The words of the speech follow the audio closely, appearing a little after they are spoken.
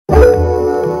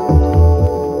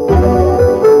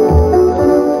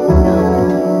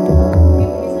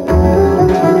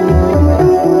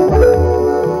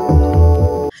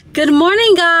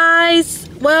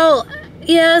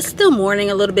It's still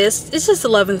morning a little bit. It's just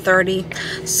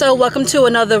 11:30. So welcome to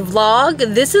another vlog.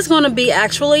 This is going to be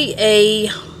actually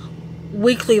a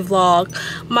weekly vlog.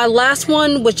 My last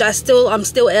one, which I'm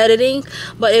still editing,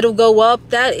 but it'll go up,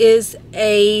 that is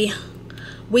a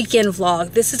weekend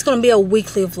vlog. This is going to be a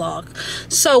weekly vlog.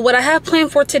 So what I have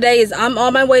planned for today is I'm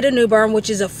on my way to New Bern,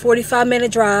 which is a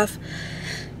 45-minute drive.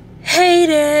 Hate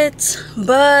it,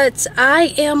 but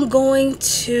I am going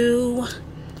to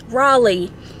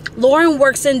Raleigh. Lauren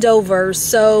works in Dover,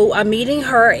 so I'm meeting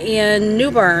her in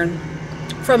New Bern.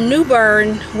 From New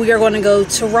Bern, we are going to go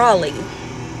to Raleigh.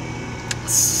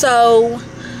 So,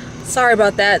 sorry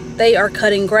about that. They are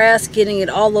cutting grass, getting it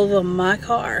all over my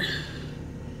car.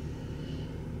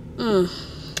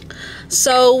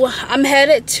 So, I'm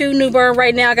headed to New Bern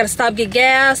right now. I gotta stop, get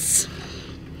gas,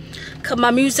 cut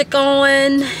my music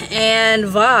on, and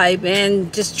vibe,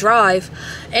 and just drive.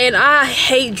 And I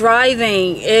hate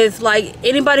driving. It's like,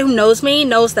 anybody who knows me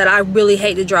knows that I really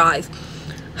hate to drive.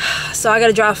 So I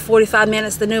gotta drive 45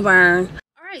 minutes to New Bern.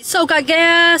 Alright, so got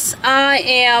gas. I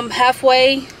am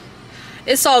halfway.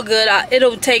 It's all good.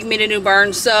 It'll take me to New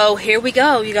Bern. So here we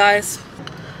go, you guys.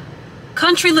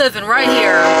 Country living right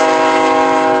here.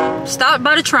 Stopped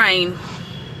by the train.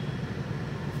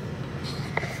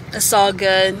 It's all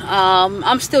good.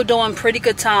 I'm still doing pretty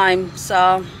good time,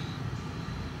 so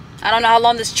I don't know how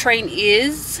long this train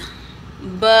is,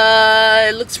 but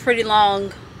it looks pretty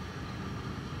long.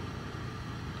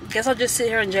 Guess I'll just sit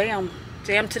here and jam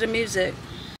to the music.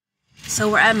 So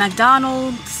we're at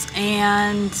McDonald's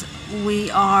and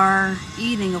we are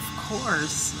eating, of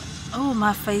course. Oh,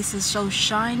 my face is so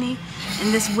shiny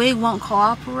and this wig won't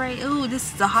cooperate. Oh,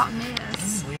 this is a hot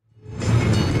mess.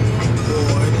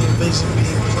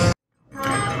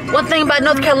 One thing about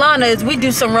North Carolina is we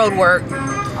do some road work.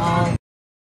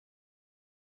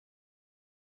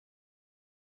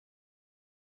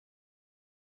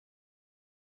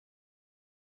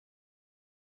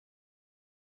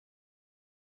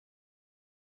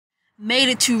 Made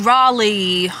it to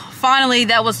Raleigh. Finally,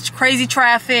 that was crazy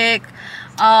traffic.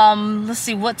 Let's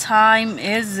see, what time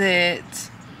is it?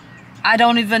 I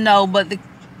don't even know, but the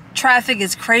traffic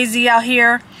is crazy out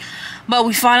here. But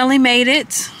we finally made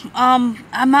it. I'm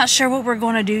not sure what we're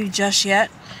going to do just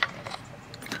yet.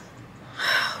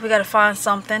 We got to find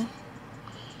something.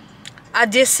 I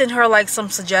did send her like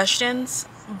some suggestions,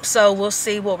 so we'll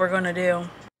see what we're going to do.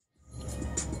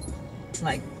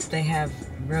 Like, they have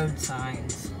road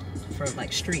signs for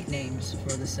like street names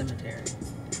for the cemetery.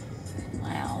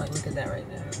 Wow. Like, look at that right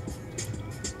there.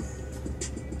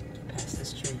 Past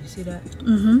this tree. You see that?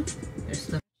 Mm-hmm. There's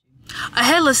the a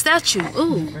headless statue.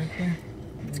 Ooh. Right there.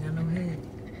 It got no head.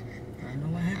 I don't know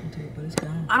what happened to it, but it's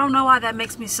gone. I don't know why that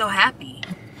makes me so happy.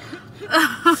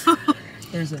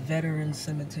 There's a veteran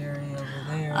cemetery over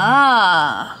there.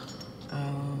 Ah.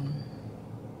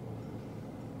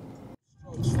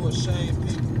 For a shame,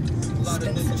 people. A lot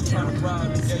of niggas trying to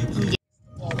rob the gate.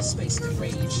 All the space to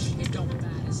rage, it don't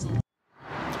matter.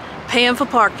 Paying for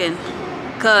parking,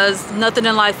 cause nothing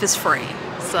in life is free.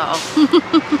 So,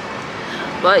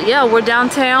 but yeah, we're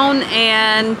downtown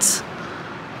and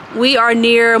we are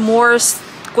near Moore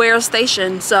Square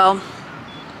Station. So,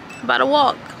 about to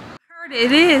walk. Heard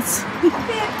it is. Telling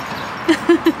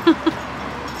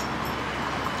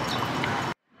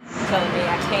me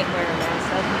I can't wear a mask.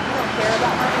 You don't care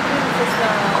about my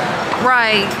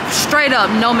Right, straight up,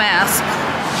 no mask.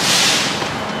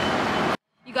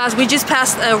 You guys, we just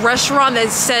passed a restaurant that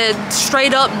said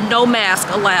straight up, no mask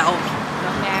allowed.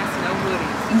 No mask, no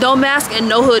hoodies. No mask and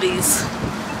no hoodies.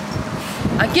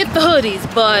 I get the hoodies,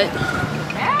 but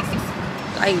Masks?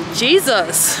 like,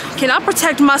 Jesus, can I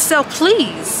protect myself,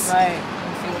 please? Right.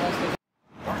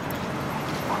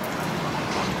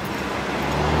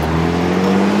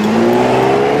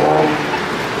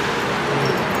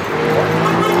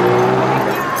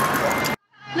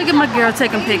 Look at my girl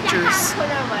taking pictures.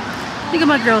 Look at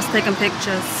my girls taking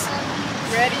pictures.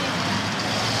 Ready?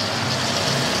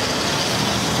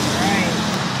 Alright.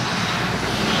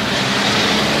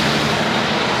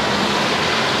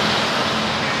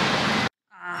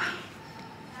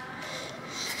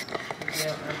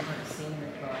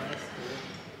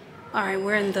 Alright,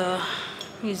 we're in the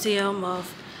Museum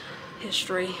of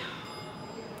History.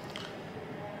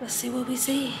 Let's see what we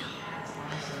see.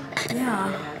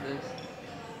 Yeah.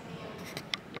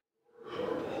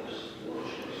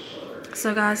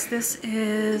 So guys, this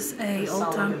is a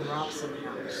old-time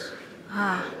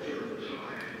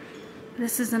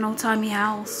this is an old-timey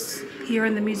house here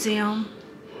in the museum.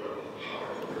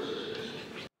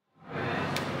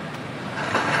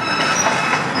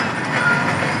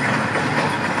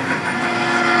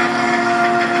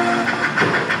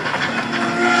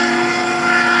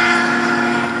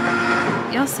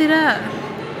 Y'all see that?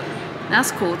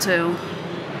 That's cool too.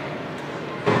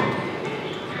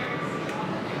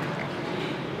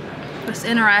 It's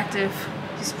interactive.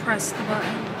 Just press the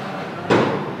button.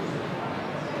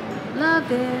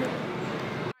 Love it.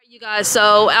 Alright, you guys,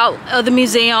 so out of the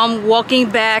museum, walking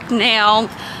back now.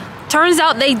 Turns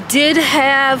out they did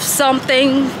have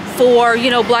something for,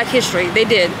 you know, Black History. They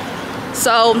did.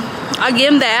 So I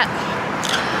give them that.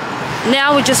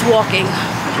 Now we're just walking.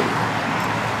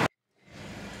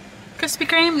 Krispy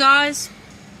Kreme, guys.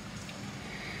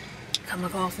 Cup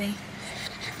of coffee.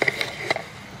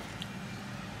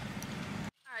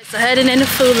 Alright, so heading in the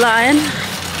Food Lion.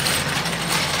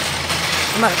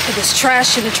 I'm about to put this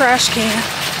trash in the trash can.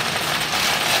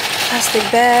 Plastic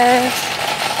bag.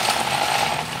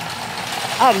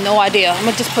 I have no idea. I'm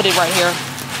gonna just put it right here.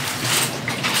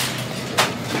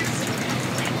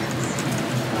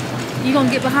 You gonna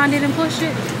get behind it and push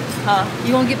it? Huh?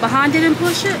 You gonna get behind it and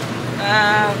push it?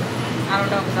 I don't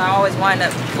know, because I always wind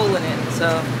up pulling it,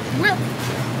 so Really?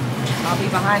 I'll be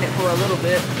behind it for a little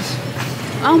bit.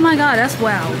 Oh my god, that's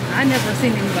wow. I never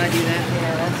seen anybody do that.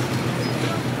 Yeah, that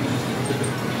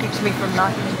keeps me from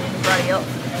knocking into anybody else.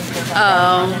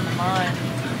 Oh.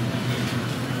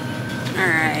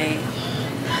 Alright.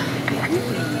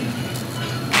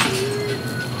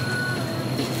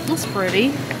 That's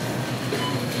pretty.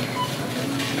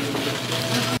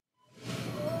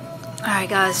 Alright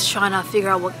guys, trying to figure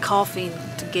out what coffee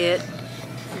to get.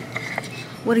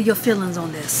 What are your feelings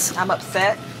on this? I'm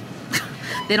upset.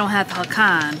 They don't have her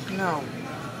kind. No.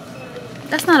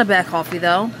 That's not a bad coffee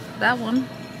though. That one.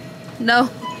 No.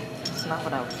 It's not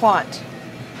what I want.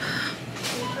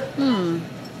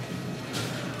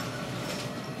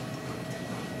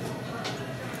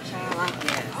 I like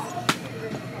it.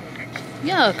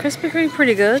 Yeah, Krispy Kreme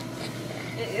pretty good.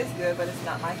 It is good, but it's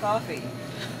not my coffee.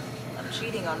 I'm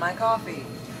cheating on my coffee.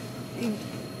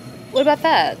 What about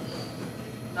that?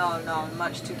 No,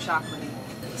 much too chocolatey.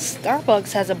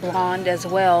 Starbucks has a blonde as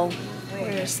well.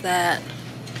 Where? Where's that?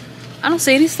 I don't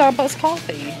see any Starbucks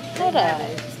coffee. Hold up.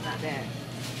 It's not bad.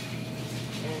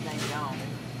 Everything's gone.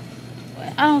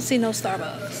 I don't see no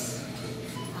Starbucks.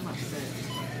 I'm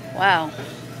upset. Wow.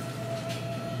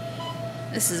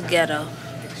 This is ghetto.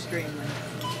 Extremely.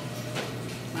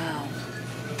 Wow.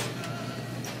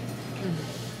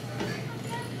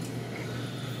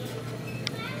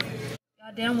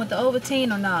 Y'all down with the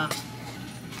Ovaltine or not?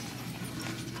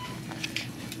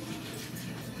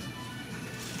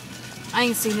 I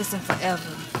ain't seen this in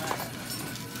forever.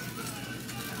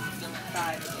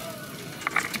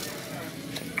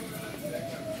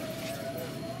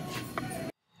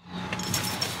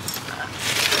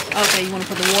 Okay, you want to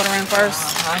put the water in first?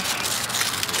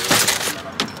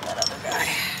 That other guy.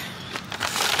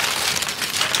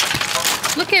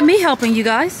 Look at me helping you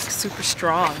guys. Super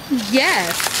strong.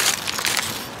 Yes.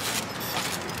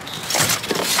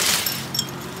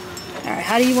 Alright,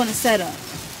 how do you want to set up?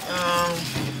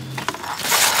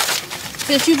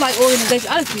 Since you like organization,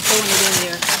 I just be throwing it in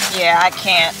there. Yeah, I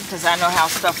can't because I know how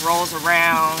stuff rolls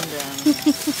around and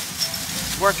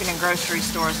working in grocery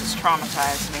stores has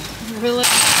traumatized me. Really?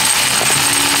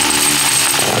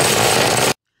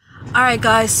 Alright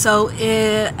guys, so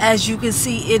as you can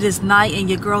see, it is night and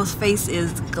your girl's face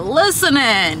is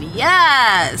glistening.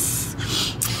 Yes!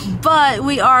 But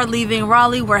we are leaving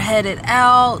Raleigh. We're headed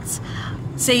out.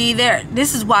 See there,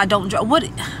 this is why I don't drive.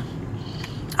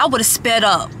 I would have sped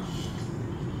up.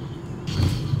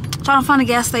 Trying to find the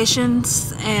gas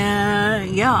stations, and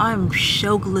yeah, I'm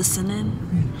so glistening.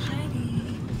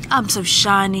 I'm so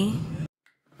shiny.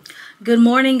 Good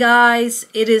morning, guys.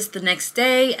 It is the next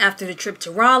day after the trip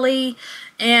to Raleigh,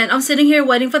 and I'm sitting here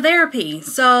waiting for therapy.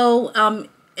 So,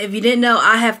 if you didn't know,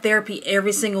 I have therapy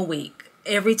every single week.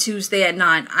 Every Tuesday at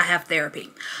 9, I have therapy.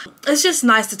 It's just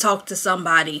nice to talk to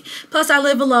somebody. Plus, I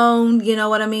live alone, you know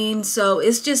what I mean? So,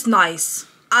 it's just nice.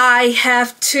 I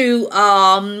have to,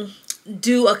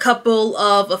 do a couple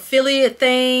of affiliate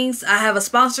things. I have a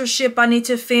sponsorship I need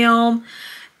to film,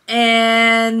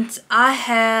 and I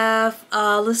have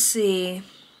let's see,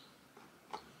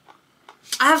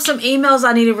 I have some emails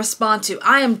I need to respond to.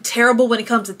 I am terrible when it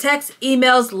comes to text,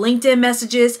 emails, LinkedIn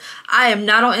messages. I am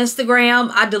not on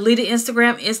Instagram. I deleted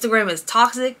Instagram. Instagram is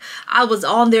toxic. I was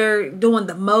on there doing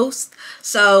the most.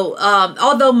 So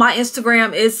although my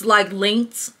Instagram is like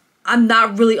linked, I'm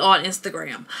not really on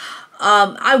Instagram.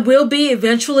 I will be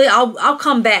eventually. I'll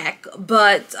come back,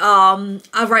 but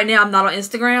right now I'm not on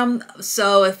Instagram.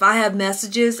 So if I have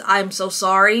messages, I'm so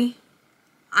sorry.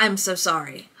 I'm so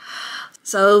sorry.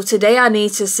 So today I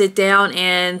need to sit down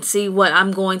and see what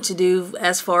I'm going to do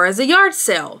as far as a yard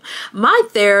sale. My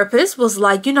therapist was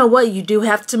like, you know what, you do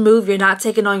have to move. You're not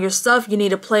taking on your stuff. You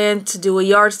need a plan to do a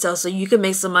yard sale so you can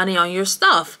make some money on your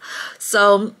stuff.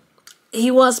 So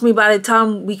he wants me, by the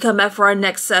time we come back for our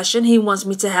next session, he wants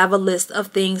me to have a list of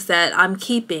things that I'm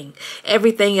keeping.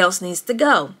 Everything else needs to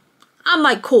go. I'm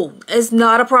like, cool. It's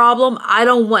not a problem. I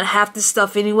don't want half this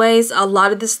stuff anyways. A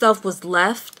lot of this stuff was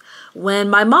left when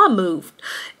my mom moved,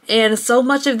 and so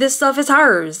much of this stuff is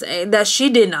hers that she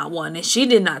did not want and she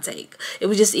did not take. It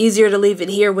was just easier to leave it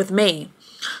here with me.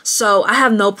 So I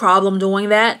have no problem doing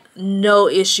that. No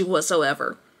issue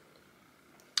whatsoever.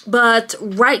 But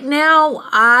right now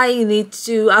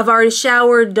I've already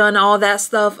showered, done all that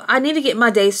stuff. I need to get my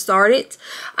day started.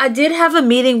 I did have a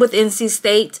meeting with NC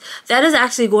State. That is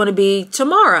actually going to be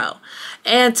tomorrow.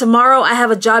 And tomorrow I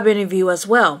have a job interview as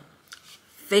well.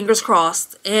 Fingers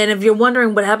crossed. And if you're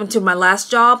wondering what happened to my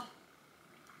last job,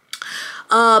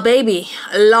 baby,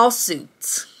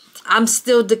 lawsuits. I'm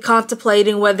still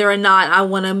contemplating whether or not I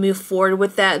want to move forward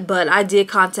with that, but I did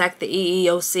contact the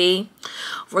EEOC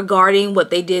regarding what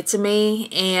they did to me,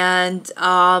 and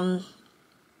I'm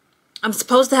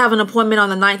supposed to have an appointment on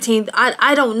the 19th.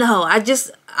 I don't know. I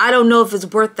don't know if it's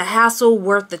worth the hassle,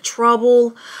 worth the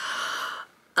trouble.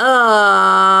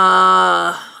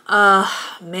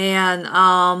 Man,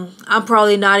 I'm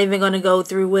probably not even going to go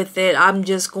through with it. I'm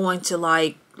just going to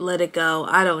like let it go.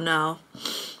 I don't know.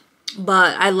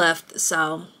 But I left,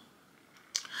 so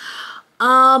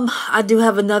I do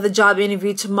have another job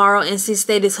interview tomorrow. NC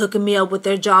State is hooking me up with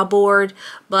their job board.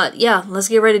 But yeah, let's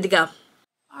get ready to go.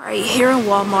 Alright, here in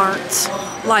Walmart,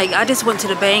 like I just went to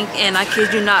the bank and I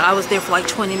kid you not, I was there for like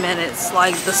 20 minutes.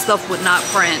 Like the stuff would not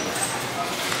print.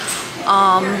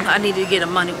 I needed to get a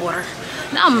money order.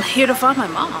 Now I'm here to find my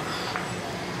mom.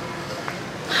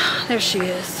 There she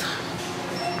is.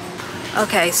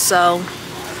 Okay, so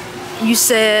you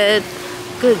said,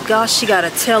 good gosh, she got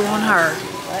a tail on her.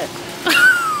 What?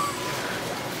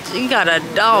 She got a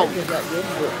dog.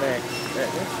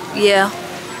 Yeah.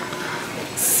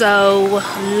 So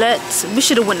we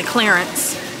should have went to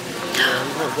clearance.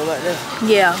 Go back there?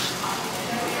 Yeah.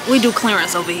 We do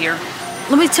clearance over here.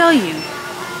 Let me tell you.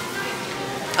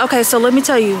 Okay, so let me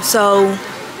tell you. So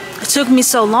it took me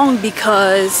so long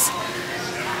because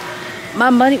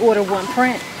my money order wouldn't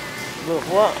print.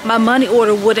 What? My money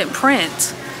order wouldn't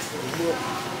print.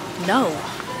 No.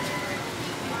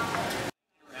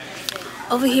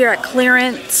 Over here at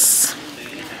clearance,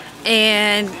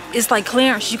 and it's like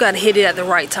clearance, you gotta hit it at the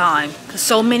right time. Cause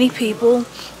so many people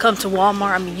come to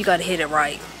Walmart. I mean, you gotta hit it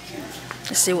right.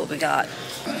 Let's see what we got.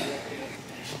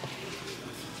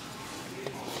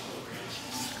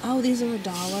 Oh, these are $1.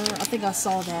 I think I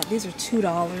saw that. These are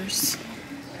 $2.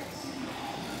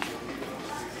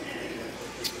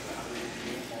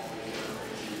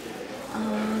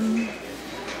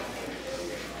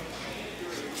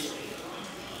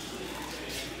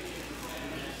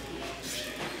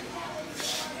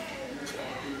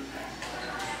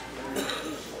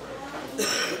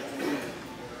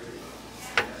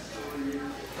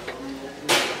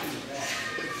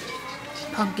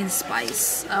 Pumpkin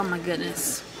spice. Oh my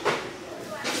goodness.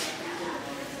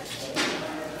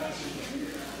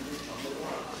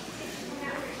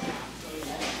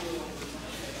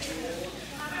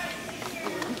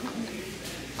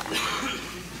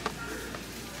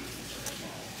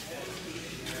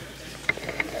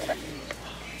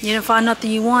 You didn't find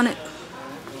nothing you wanted?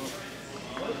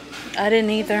 I didn't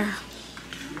either.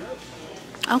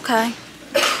 Okay.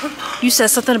 You said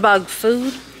something about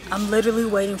food? I'm literally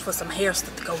waiting for some hair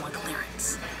stuff to go on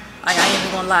clearance. I ain't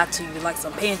even gonna lie to you, like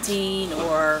some Pantene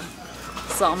or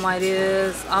something like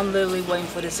this. I'm literally waiting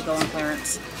for this to go on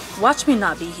clearance. Watch me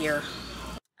not be here.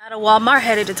 Out of Walmart,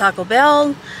 headed to Taco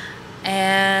Bell,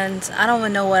 and I don't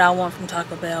even know what I want from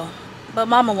Taco Bell. But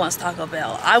Mama wants Taco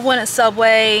Bell. I wanted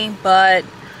Subway, but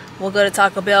we'll go to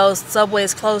Taco Bell. Subway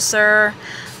is closer,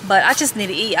 but I just need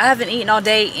to eat. I haven't eaten all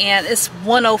day, and it's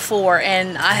 1:04,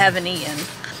 and I haven't eaten.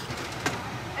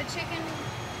 A chicken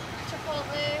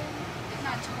chipotle,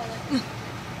 not chipotle,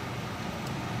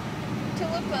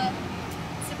 chalupa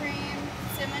supreme,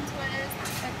 cinnamon twist,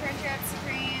 a crunchwrap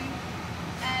supreme,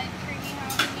 add creamy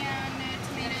jalapeno, no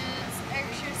tomatoes,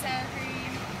 extra sour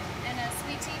cream, and a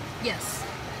sweet tea. Yes.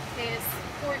 Is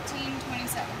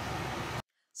 $14.27.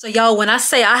 So y'all, when I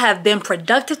say I have been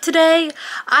productive today,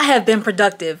 I have been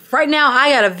productive. Right now,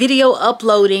 I got a video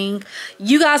uploading.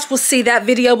 You guys will see that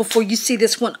video before you see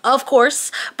this one, of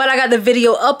course. But I got the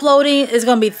video uploading. It's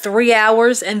going to be 3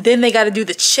 hours. And then they got to do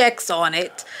the checks on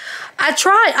it.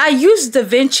 I used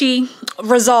DaVinci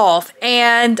Resolve.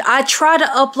 And I try to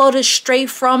upload it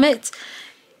straight from it.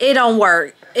 It don't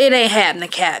work. It ain't happening,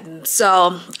 Captain.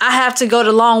 So I have to go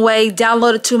the long way,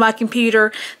 download it to my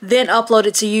computer, then upload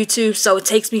it to YouTube. So it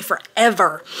takes me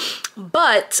forever.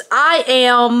 But I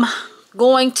am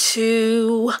going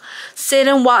to sit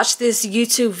and watch this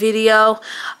YouTube video.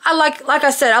 Like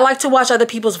I said, I like to watch other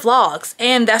people's vlogs.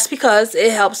 And that's because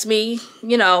it helps me,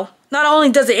 you know, not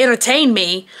only does it entertain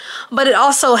me, but it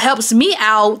also helps me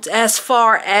out as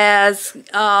far as,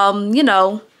 you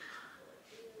know,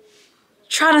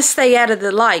 trying to stay out of the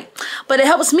light. But it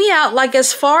helps me out, like,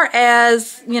 as far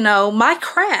as, you know, my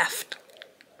craft.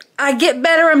 I get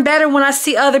better and better when I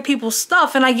see other people's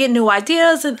stuff and I get new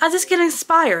ideas and I just get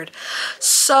inspired.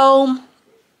 So,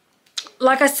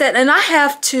 like I said, and I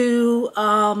have to,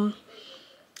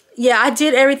 yeah, I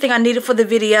did everything I needed for the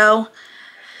video.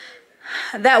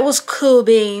 That was cool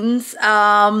beans.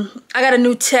 I got a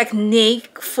new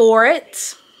technique for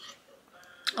it.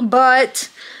 But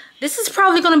this is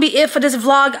probably going to be it for this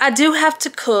vlog. I do have to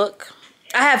cook.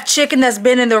 I have chicken that's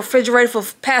been in the refrigerator for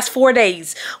the past 4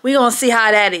 days. We're going to see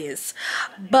how that is.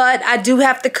 But I do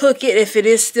have to cook it if it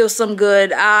is still some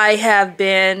good. I have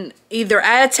been either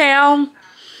out of town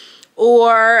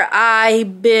or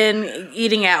I've been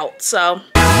eating out. So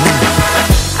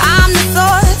I'm the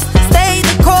source, stay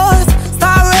the course,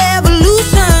 start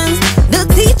revolutions. The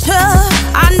teacher,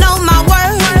 I know my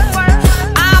worth.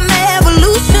 I'm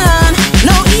evolution,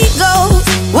 no egos.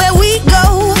 Where we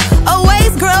go,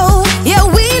 always grow. Yeah,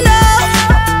 we know,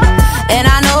 and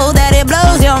I know that it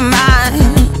blows your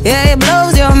mind. Yeah, it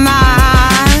blows your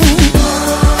mind.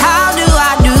 How do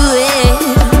I do it?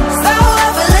 So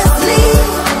effortlessly.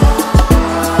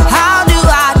 How do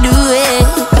I do it?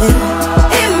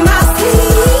 In my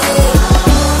sleep.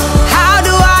 How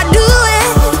do I do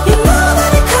it? You know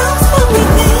that it comes from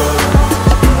within.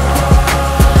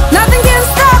 Nothing can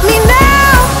stop me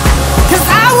now, 'cause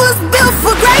I was built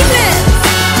for greatness.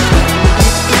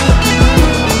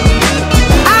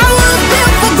 I was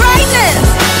built for greatness.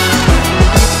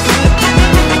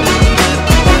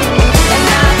 And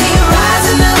I keep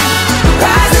rising up,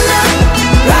 rising up,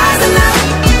 rising up,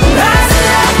 rising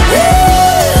up.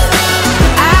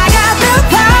 I got the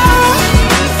power,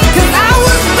 'cause I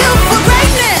was built for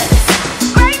greatness.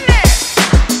 Greatness,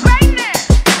 greatness,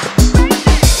 greatness.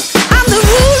 I'm the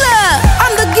ruler,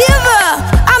 I'm the giver,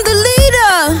 I'm the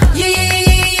leader. Yeah, yeah,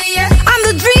 yeah, yeah, yeah. I'm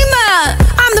the dreamer,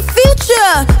 I'm the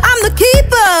future, I'm the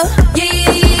keeper. Yeah,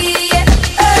 yeah, yeah, yeah, yeah.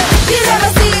 You never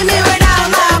see me without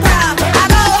my crown. I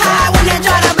go high when they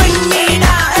try to bring me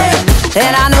down.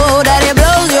 And I know that it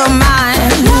blows your mind.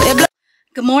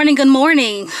 good morning, good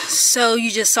morning. So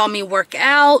you just saw me work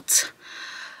out.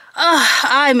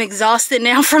 I'm exhausted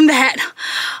now from that.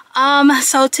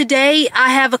 So today I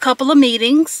have a couple of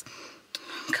meetings.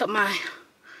 Cut my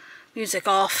music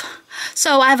off.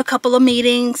 So I have a couple of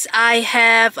meetings. I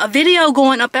have a video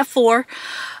going up at 4.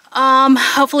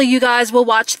 Hopefully you guys will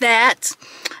watch that.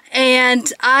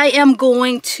 And I am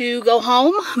going to go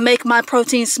home, make my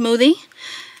protein smoothie,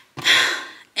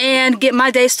 and get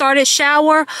my day started,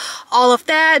 shower, all of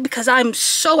that, because I'm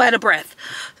so out of breath.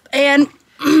 And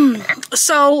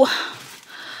so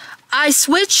I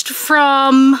switched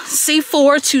from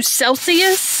C4 to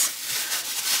Celsius.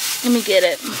 Let me get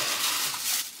it.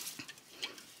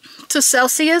 To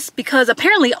Celsius, because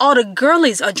apparently all the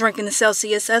girlies are drinking the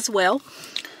Celsius as well.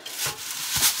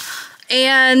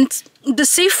 And the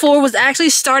C4 was actually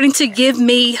starting to give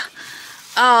me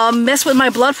mess with my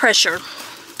blood pressure.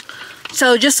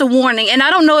 So just a warning. And I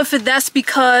don't know if that's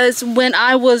because when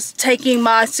I was taking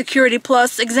my Security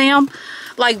Plus exam,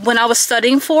 like when I was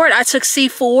studying for it, I took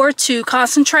C4 to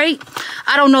concentrate.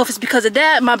 I don't know if it's because of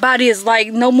that. My body is like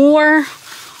no more,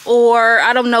 or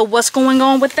I don't know what's going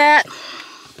on with that.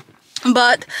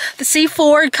 But the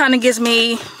C4 kind of gives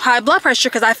me high blood pressure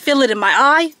because I feel it in my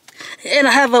eye and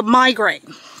I have a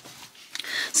migraine.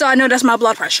 So I know that's my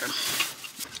blood pressure.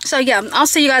 So yeah, I'll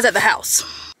see you guys at the house.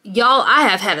 Y'all, I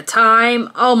have had a time.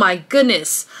 Oh my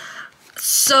goodness.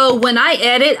 So when I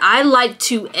edit, I like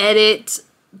to edit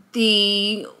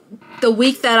the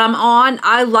week that I'm on.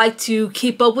 I like to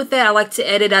keep up with that. I like to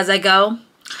edit as I go.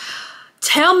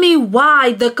 Tell me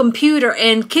why the computer,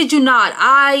 and kid you not,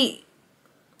 I'm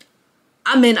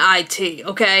in IT,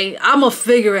 okay? I'm gonna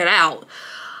figure it out.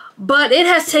 But it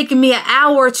has taken me an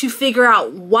hour to figure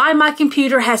out why my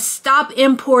computer has stopped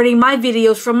importing my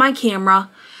videos from my camera.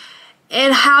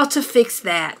 and how to fix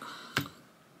that.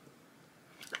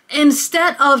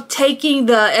 Instead of taking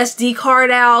the SD card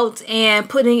out and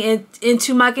putting it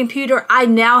into my computer, I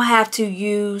now have to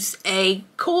use a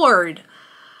cord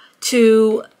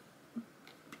to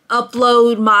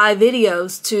upload my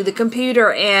videos to the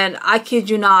computer, and I kid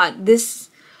you not, this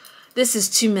is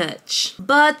too much.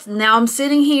 But now I'm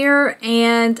sitting here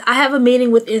and I have a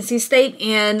meeting with NC State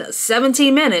in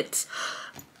 17 minutes.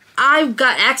 I've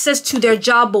got access to their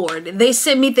job board. They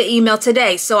sent me the email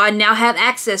today, so I now have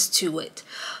access to it.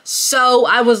 So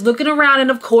I was looking around, and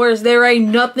of course there ain't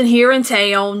nothing here in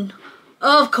town.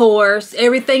 Of course,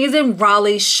 everything is in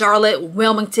Raleigh, Charlotte,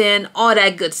 Wilmington, all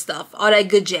that good stuff, all that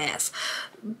good jazz.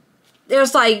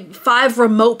 There's like 5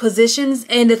 remote positions,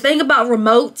 and the thing about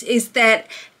remote is that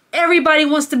everybody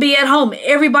wants to be at home.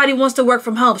 Everybody wants to work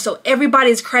from home, so everybody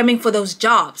is cramming for those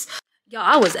jobs. Y'all,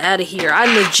 I was out of here. I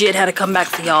legit had to come back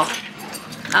to y'all.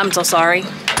 I'm so sorry.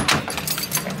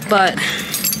 But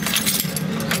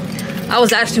I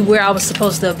was actually where I was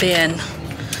supposed to have been,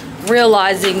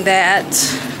 realizing that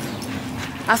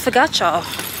I forgot y'all.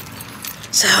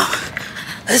 So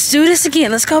let's do this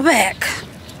again. Let's go back.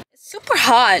 It's super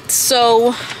hot,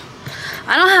 so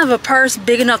I don't have a purse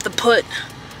big enough to put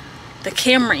the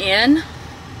camera in,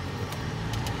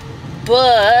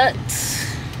 but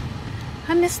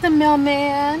I miss the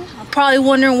mailman. I'm probably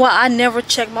wondering why I never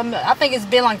checked my mail. I think it's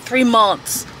been like 3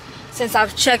 months since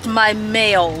I've checked my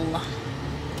mail.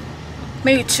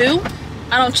 Maybe 2.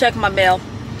 I don't check my mail.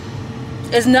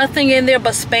 There's nothing in there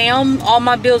but spam. All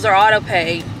my bills are auto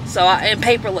pay, and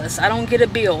paperless. I don't get a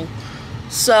bill,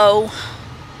 so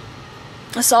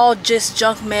it's all just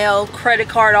junk mail, credit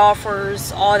card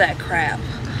offers, all that crap.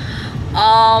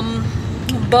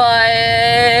 But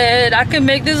I can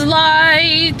make this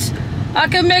light. I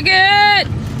can make it.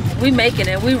 We making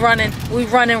it. We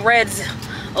running reds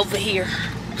over here.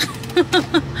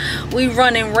 We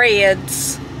running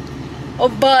reds.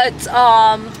 But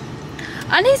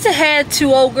I need to head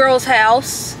to old girl's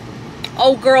house.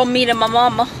 Old girl meeting my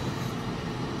mama.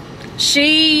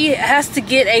 She has to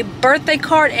get a birthday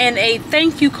card and a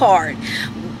thank you card.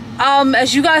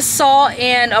 As you guys saw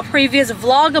in a previous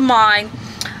vlog of mine,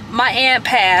 my aunt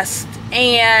passed,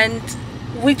 and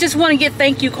we just want to get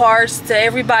thank you cards to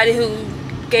everybody who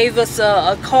gave us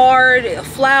a card, a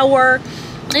flower,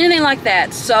 anything like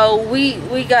that. So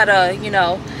we gotta, you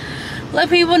know, let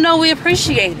people know we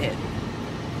appreciate it.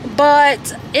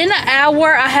 But in an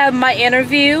hour I have my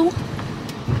interview.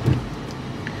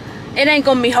 It ain't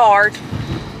gonna be hard.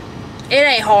 It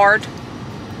ain't hard.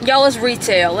 Y'all, it's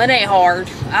retail. It ain't hard.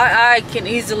 I can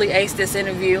easily ace this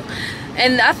interview.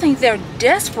 And I think they're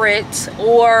desperate,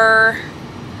 or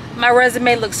my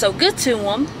resume looks so good to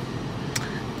them,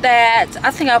 that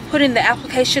I think I put in the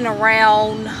application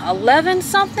around 11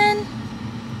 something.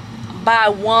 By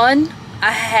 1,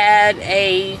 I had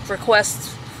a request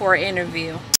for an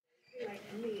interview.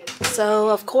 So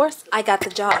of course I got the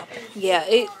job. Yeah,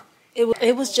 it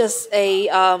was just a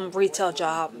retail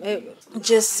job.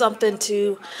 Just something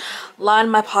to line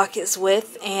my pockets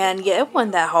with, and yeah, it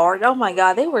wasn't that hard. Oh my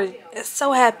god, they were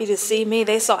so happy to see me.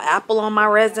 They saw Apple on my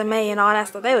resume and all that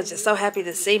stuff. They were just so happy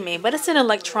to see me. But it's in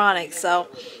electronics, so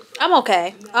I'm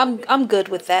okay. I'm good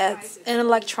with that. In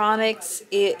electronics,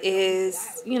 it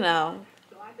is, you know,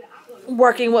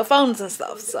 working with phones and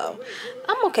stuff, so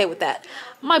I'm okay with that.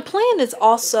 My plan is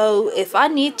also, if I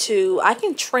need to, I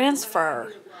could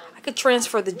transfer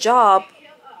the job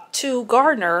to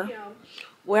Gardner,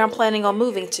 where I'm planning on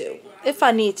moving to, if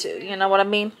I need to, you know what I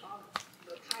mean?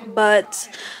 But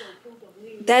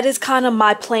that is kind of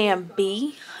my plan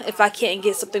B. If I can't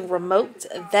get something remote,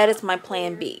 that is my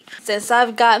plan B. Since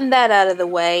I've gotten that out of the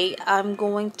way, I'm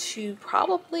going to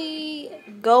probably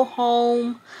go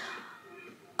home,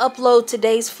 upload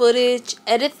today's footage,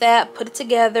 edit that, put it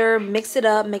together, mix it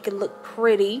up, make it look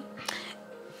pretty.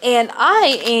 And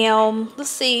I am,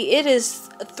 let's see, it is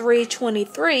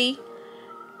 3:23,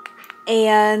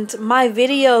 and my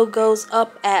video goes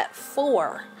up at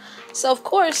 4. So of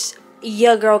course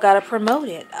your girl gotta promote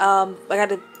it. I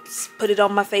gotta put it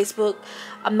on my Facebook.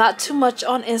 I'm not too much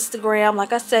on Instagram.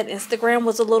 Like I said, Instagram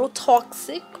was a little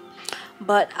toxic,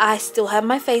 but I still have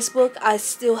my Facebook. I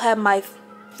still have my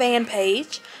fan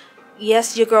page.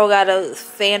 Yes, your girl got a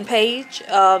fan page.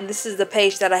 This is the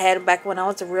page that I had back when I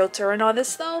was a realtor and all this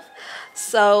stuff.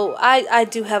 So I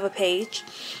do have a page,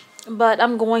 but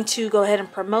I'm going to go ahead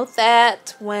and promote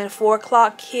that when 4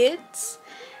 o'clock hits,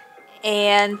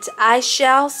 and I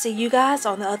shall see you guys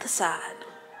on the other side.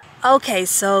 Okay,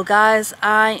 so guys,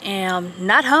 I am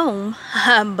not home,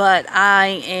 but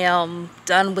I am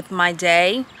done with my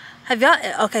day. Have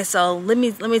y'all, okay, so let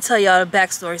me tell y'all the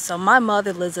backstory. So my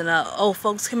mother lives in a old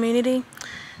folks community.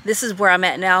 This is where I'm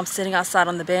at now. I'm sitting outside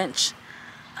on the bench.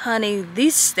 Honey,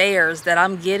 these stares that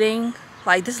I'm getting,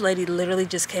 like this lady literally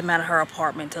just came out of her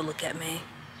apartment to look at me.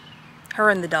 Her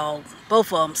and the dog,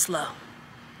 both of them slow.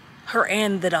 Her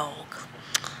and the dog.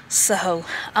 So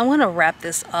I'm gonna wrap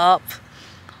this up,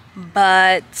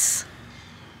 but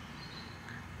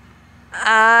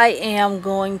I am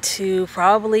going to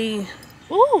probably,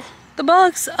 ooh, the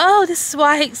bugs. Oh, this is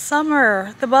why I hate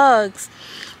summer, the bugs.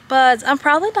 But I'm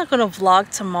probably not gonna vlog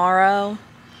tomorrow.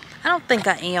 I don't think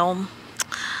I am.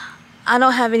 I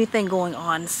don't have anything going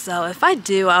on, so if I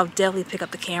do, I'll definitely pick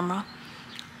up the camera.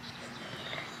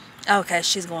 Okay,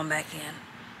 she's going back in.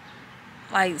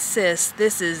 Like, sis,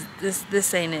 this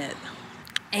ain't it.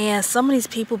 And some of these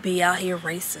people be out here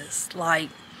racist, like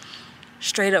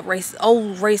straight up racist,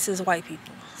 old racist white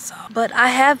people. So, but I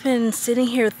have been sitting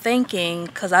here thinking,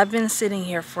 because I've been sitting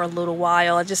here for a little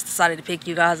while. I just decided to pick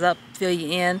you guys up, fill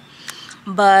you in.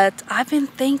 But I've been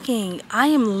thinking, I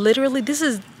am literally,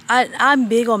 I'm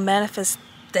big on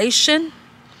manifestation.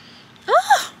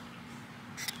 Oh,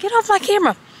 get off my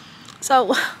camera.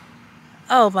 So,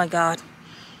 oh my God.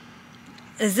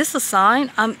 Is this a sign?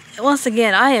 Once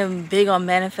again, I am big on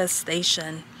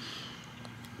manifestation.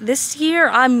 This year,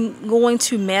 I'm going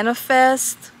to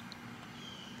manifest,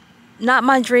 not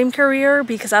my dream career,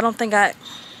 because I don't think I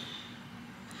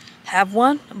have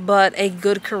one, but a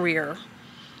good career.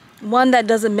 One that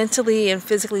doesn't mentally and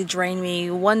physically drain me.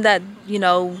 One that, you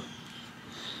know,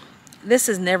 this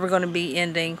is never going to be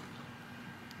ending.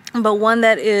 But one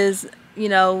that is, you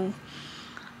know,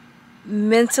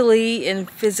 mentally and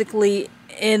physically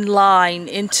in line,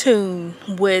 in tune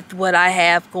with what I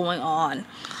have going on.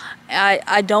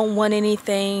 I don't want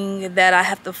anything that I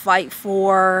have to fight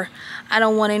for. I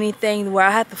don't want anything where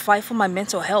I have to fight for my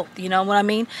mental health. You know what I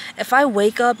mean? If I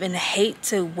wake up and hate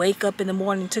to wake up in the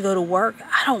morning to go to work,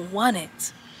 I don't want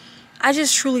it. I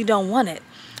just truly don't want it.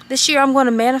 This year I'm going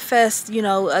to manifest, you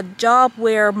know, a job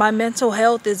where my mental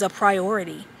health is a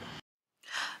priority.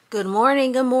 Good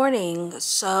morning, good morning.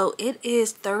 So it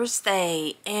is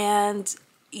Thursday and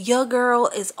your girl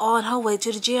is on her way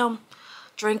to the gym,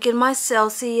 drinking my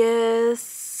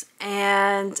Celsius,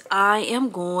 and I am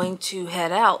going to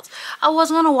head out. I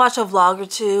was going to watch a vlog or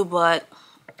two, but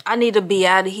I need to be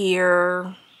out of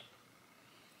here.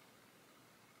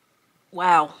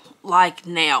 Wow, like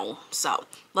now. So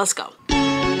let's go.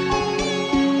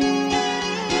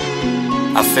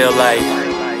 I feel like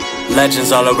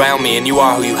legends all around me, and you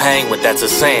are who you hang with, that's a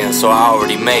saying, so I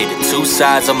already made it. Two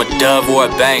sides, I'm a dove or a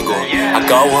bangle. I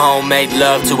go home, make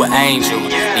love to an angel.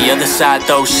 The other side,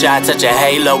 throw shots at your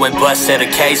halo and bust at a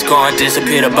case. Gone,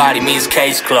 disappear, the body means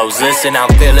case closed. Listen, I'm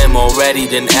feeling more ready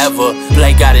than ever.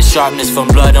 Blade got its sharpness from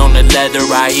blood on the leather.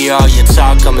 I hear all your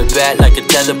talk coming back like a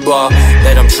tether ball.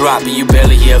 Let them drop and you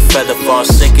barely hear a feather fall.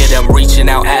 Sick of them reaching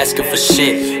out asking for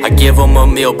shit. I give them a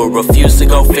meal but refuse to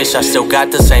go fish. I still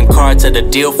got the same cards to the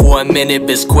deal for a minute.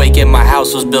 Bisquake in my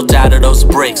house was built out of those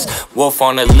bricks. Wolf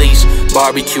on a leash,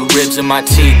 barbecue ribs in my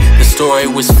teeth. The story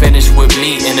was finished with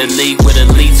me in a league with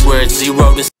elites where it's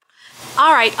 0 to...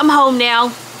 Alright, I'm home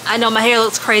now. I know my hair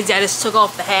looks crazy. I just took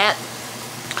off the hat.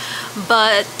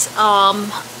 But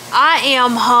I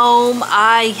am home.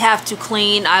 I have to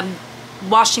clean. I'm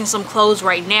washing some clothes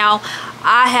right now.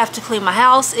 I have to clean my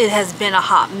house. It has been a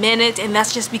hot minute, and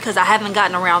that's just because I haven't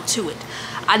gotten around to it.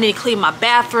 I need to clean my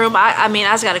bathroom. I mean,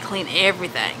 I just got to clean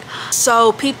everything.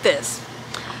 So peep this.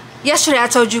 Yesterday I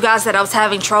told you guys that I was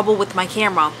having trouble with my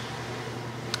camera.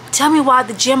 Tell me why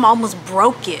the gym almost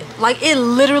broke it. Like, it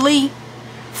literally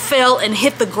fell and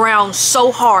hit the ground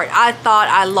so hard. I thought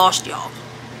I lost y'all.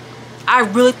 I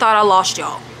really thought I lost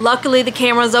y'all. Luckily the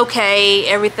camera's okay.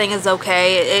 Everything is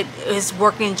okay. It is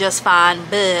working just fine.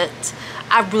 But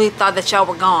I really thought that y'all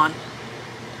were gone.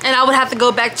 And I would have to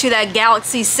go back to that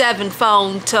Galaxy 7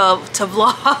 phone to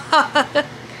vlog.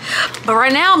 But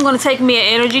right now I'm going to take me an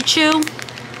energy chew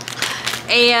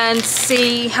and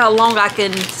see how long I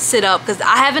can sit up, because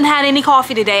I haven't had any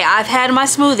coffee today. I've had my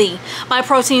smoothie, my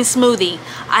protein smoothie.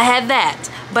 I had that,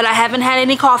 but I haven't had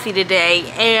any coffee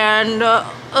today, and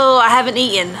I haven't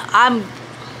eaten. I'm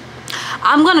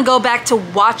gonna go back to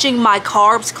watching my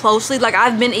carbs closely. Like,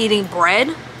 I've been eating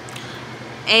bread,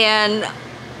 and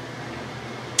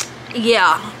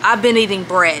yeah, I've been eating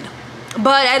bread,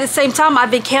 but at the same time I've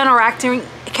been counteracting.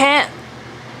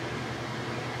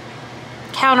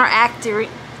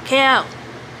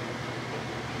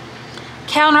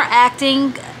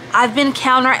 I've been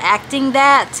counteracting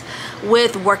that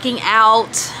with working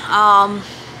out.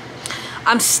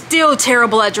 I'm still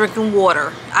terrible at drinking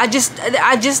water. I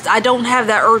don't have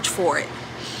that urge for it.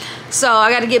 So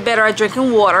I got to get better at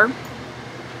drinking water.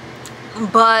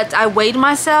 But I weighed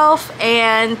myself,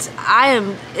 and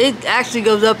it actually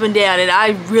goes up and down, and I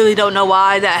really don't know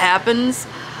why that happens.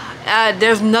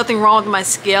 There's nothing wrong with my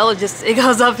scale. It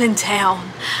goes up and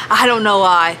down. I don't know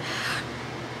why.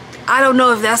 I don't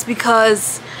know if that's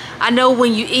because I know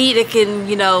when you eat it can,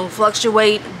 you know,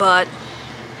 fluctuate, but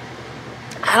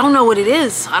I don't know what it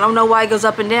is. I don't know why it goes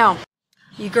up and down.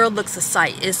 Your girl looks a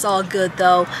sight. It's all good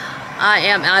though. I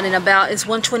am out and about. It's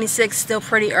 1:26, still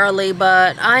pretty early,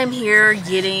 but I'm here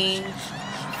getting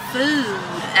food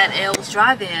at L's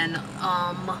Drive-In.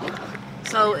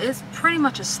 So it's pretty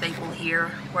much a staple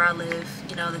here where I live,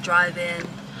 you know, the drive-in,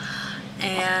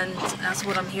 and that's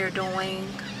what I'm here doing.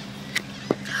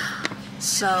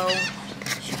 So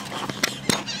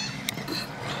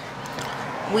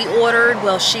we ordered,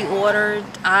 well, she ordered.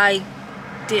 I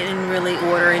didn't really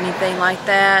order anything like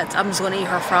that. I'm just gonna eat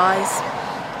her fries.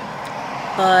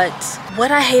 But what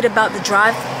I hate about the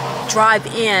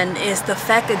drive-in is the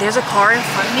fact that there's a car in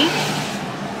front of me.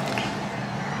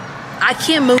 I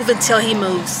can't move until he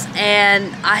moves,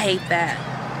 and I hate that.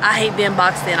 I hate being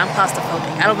boxed in. I'm claustrophobic.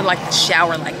 I don't even like to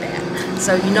shower like that.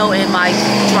 So, you know, in my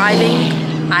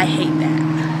driving, I hate that.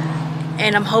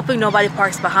 And I'm hoping nobody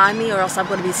parks behind me, or else I'm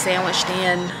going to be sandwiched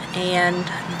in, and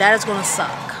that is going to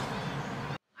suck.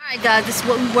 Alright guys, this is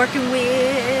what we're working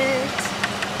with.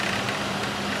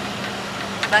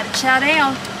 About to chow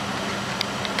down.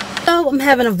 So I'm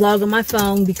having a vlog on my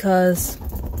phone because,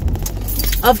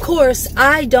 of course,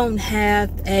 I don't have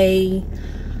a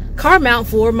car mount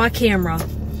for my camera.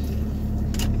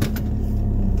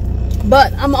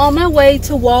 But I'm on my way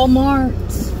to Walmart.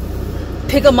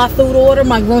 Pick up my food order,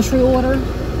 my grocery order.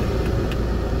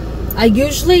 I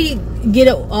usually get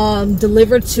it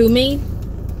delivered to me,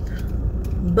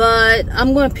 but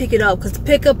I'm going to pick it up because the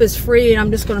pickup is free, and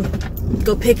I'm just going to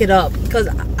go pick it up because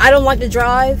I don't like to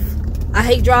drive. I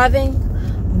hate driving,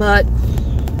 but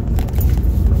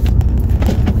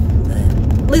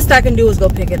least I can do is go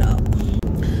pick it up.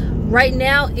 Right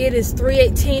now it is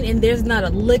 3:18 and there's not a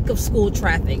lick of school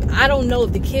traffic. I don't know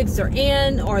if the kids are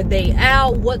in or they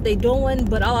out, what they doing,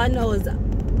 but all I know is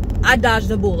I dodged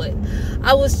a bullet.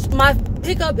 My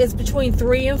pickup is between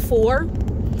 3 and 4.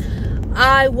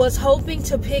 I was hoping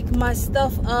to pick my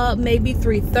stuff up maybe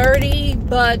 3:30,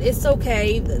 but it's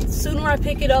okay. The sooner I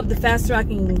pick it up, the faster I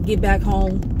can get back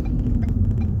home.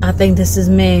 I think this is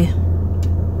me.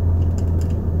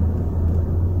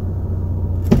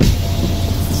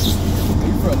 Are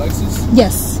you for Alexis?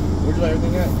 Yes. Where'd you like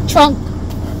everything at? Trunk.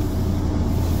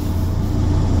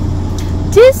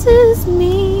 This is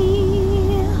me.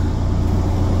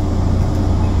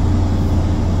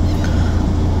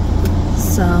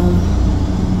 So,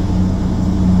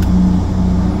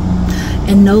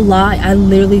 and no lie, I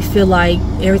literally feel like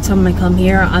every time I come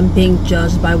here, I'm being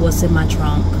judged by what's in my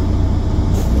trunk.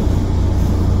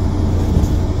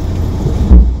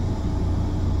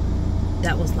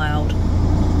 That was loud.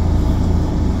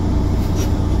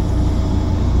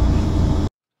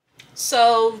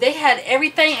 So they had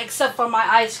everything except for my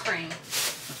ice cream,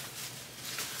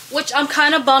 which I'm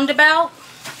kind of bummed about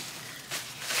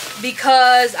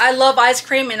because I love ice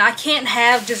cream and I can't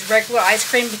have just regular ice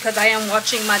cream because I am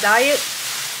watching my diet.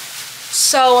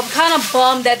 So I'm kind of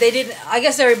bummed that they didn't, I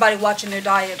guess everybody watching their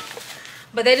diet,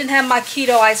 but they didn't have my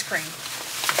keto ice cream.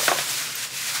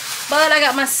 But I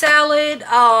got my salad.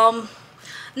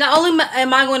 Not only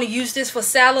am I going to use this for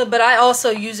salad, but I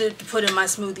also use it to put in my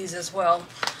smoothies as well.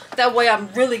 That way I'm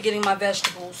really getting my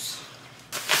vegetables.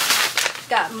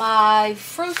 Got my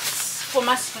fruits for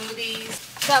my smoothies.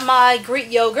 Got my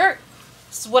Greek yogurt.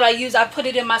 This is what I use. I put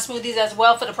it in my smoothies as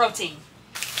well for the protein.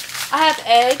 I have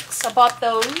eggs. I bought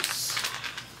those.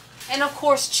 And of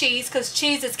course cheese, because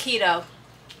cheese is keto.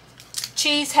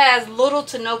 Cheese has little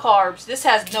to no carbs. This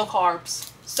has no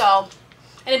carbs. So,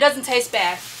 and it doesn't taste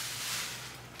bad.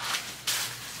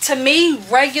 To me,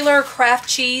 regular Kraft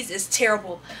cheese is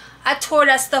terrible. I tore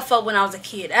that stuff up when I was a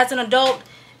kid. As an adult,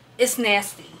 it's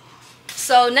nasty.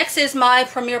 So next is my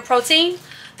Premier Protein.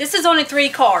 This is only 3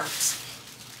 carbs.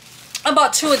 I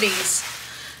bought 2 of these.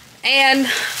 And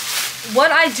what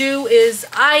I do is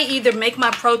I either make my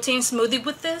protein smoothie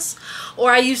with this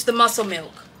or I use the muscle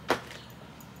milk.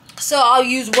 So I'll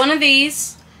use one of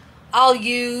these. I'll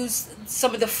use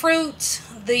some of the fruit,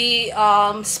 the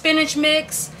spinach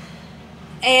mix.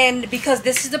 And because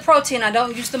this is the protein, I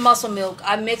don't use the muscle milk.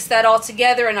 I mix that all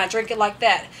together and I drink it like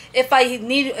that. If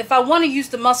I want to use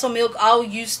the muscle milk, I'll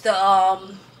use the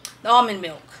almond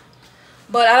milk.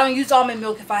 But I don't use almond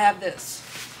milk if I have this.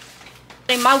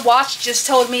 And my watch just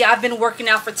told me I've been working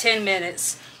out for 10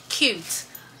 minutes. Cute.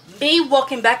 Me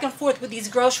walking back and forth with these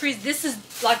groceries, this is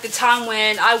like the time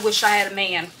when I wish I had a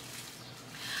man.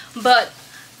 But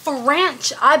for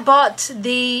ranch, I bought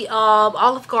the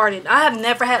Olive Garden. I have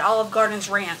never had Olive Garden's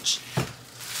ranch.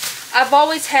 I've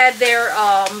always had their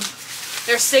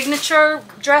signature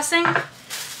dressing,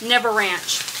 never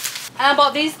ranch. And I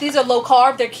bought these. These are low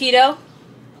carb. They're keto.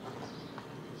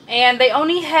 And they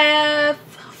only have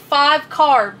 5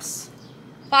 carbs.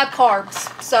 5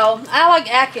 carbs. So I like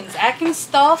Atkins. Atkins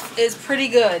stuff is pretty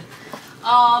good.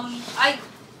 I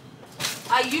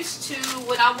used to,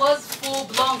 when I was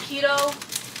full-blown keto,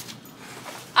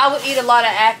 I would eat a lot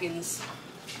of Atkins.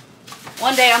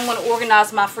 One day I'm going to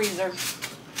organize my freezer,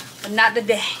 but not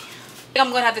today. I think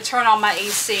I'm going to have to turn on my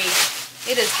AC.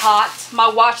 It is hot. My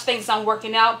watch thinks I'm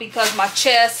working out because my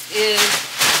chest is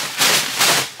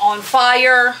on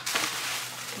fire.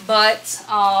 But,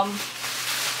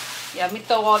 yeah, let me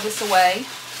throw all this away.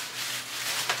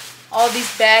 All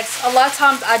these bags. A lot of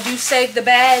times I do save the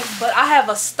bags, but I have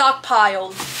a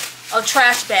stockpile of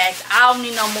trash bags. I don't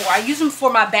need no more. I use them for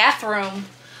my bathroom.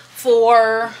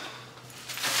 For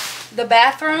the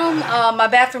bathroom, my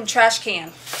bathroom trash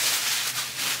can.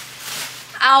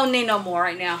 I don't need no more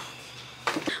right now.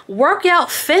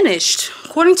 Workout finished,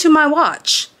 according to my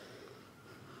watch.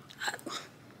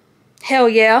 Hell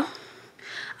yeah.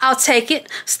 I'll take it.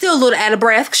 Still a little out of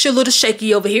breath because you're a little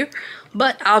shaky over here.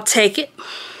 But I'll take it.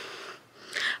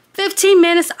 15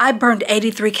 minutes, I burned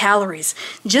 83 calories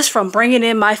just from bringing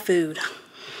in my food.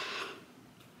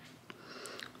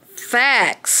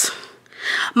 Facts.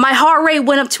 My heart rate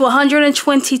went up to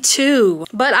 122,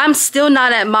 but I'm still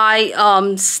not at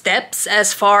my steps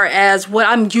as far as what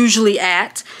I'm usually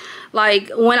at.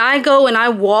 Like when I go and I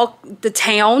walk the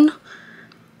town,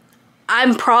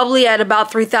 I'm probably at about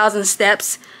 3,000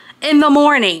 steps in the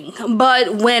morning.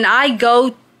 But when I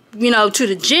go, you know, to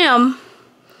the gym,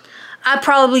 I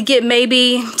probably get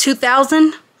maybe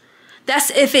 2,000. That's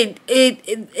if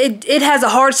it has a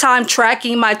hard time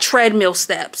tracking my treadmill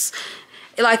steps.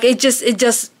 Like it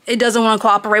doesn't want to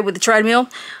cooperate with the treadmill.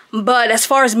 But as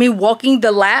far as me walking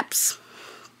the laps,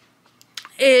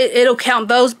 it'll count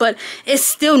those, but it's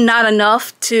still not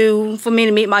enough for me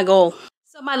to meet my goal.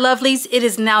 So my lovelies, it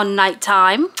is now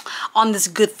nighttime on this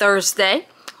Good Thursday.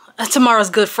 Tomorrow's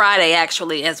Good Friday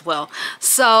actually as well.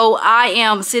 So I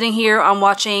am sitting here, I'm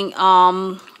watching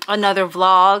another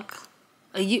vlog,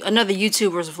 another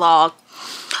YouTuber's vlog,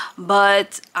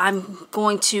 but I'm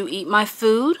going to eat my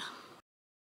food.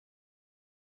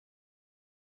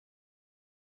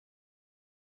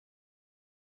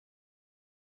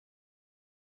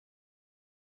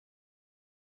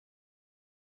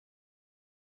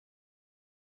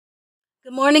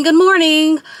 Good morning, good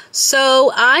morning.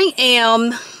 So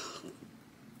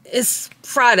it's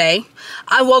Friday.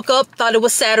 I woke up, thought it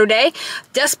was Saturday.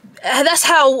 That's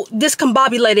how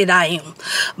discombobulated I am.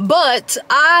 But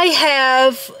I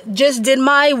have just did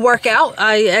my workout.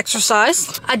 I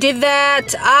exercised. I did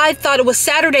that. I thought it was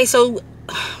Saturday, so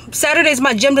Saturdays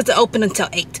my gym doesn't open until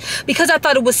 8. Because I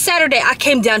thought it was Saturday, I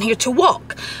came down here to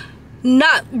walk,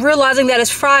 not realizing that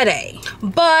it's Friday.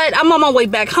 But I'm on my way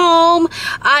back home.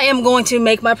 I am going to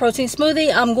make my protein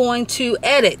smoothie. I'm going to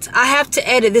edit. I have to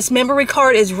edit. This memory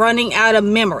card is running out of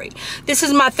memory. This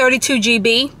is my 32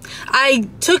 GB. I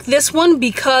took this one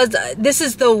because this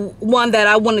is the one that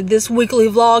I wanted this weekly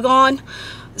vlog on.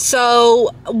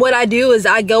 So what I do is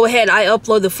I go ahead, I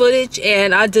upload the footage,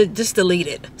 and I just delete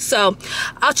it. So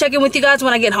I'll check in with you guys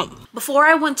when I get home. Before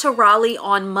I went to Raleigh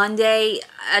on Monday,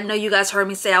 I know you guys heard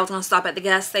me say I was going to stop at the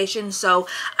gas station. So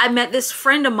I met this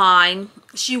friend of mine.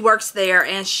 She works there,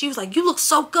 and she was like, "You look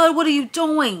so good. What are you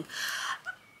doing?"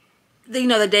 You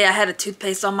know, the day I had a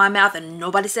toothpaste on my mouth and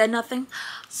nobody said nothing.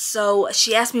 So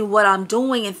she asked me what I'm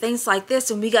doing and things like this,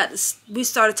 and we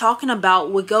started talking about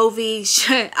wegovy.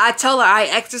 I told her I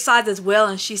exercise as well,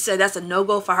 and she said that's a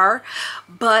no-go for her.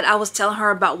 But I was telling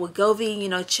her about wegovy, you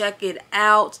know, check it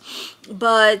out.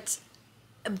 But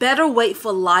Better Weight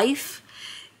for Life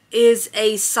is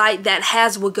a site that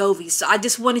has wegovy. So I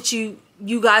just wanted you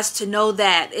guys to know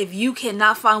that if you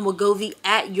cannot find wegovy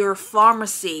at your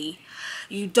pharmacy,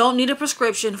 you don't need a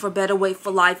prescription for Better Weight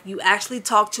for Life. You actually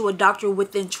talk to a doctor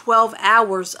within 12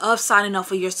 hours of signing up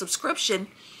for your subscription.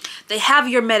 They have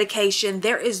your medication.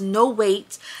 There is no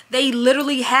wait. They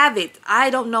literally have it. I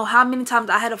don't know how many times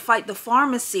I had to fight the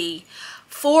pharmacy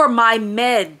for my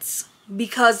meds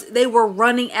because they were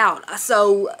running out.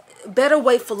 So Better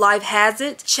Weight for Life has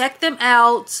it. Check them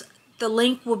out. The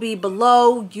link will be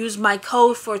below. Use my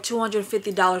code for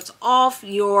 $250 off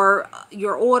your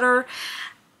order.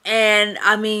 And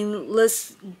I mean,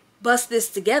 let's bust this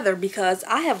together because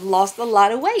I have lost a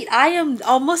lot of weight. I am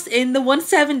almost in the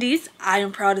 170s. I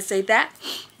am proud to say that.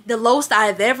 The lowest I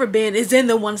have ever been is in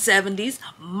the 170s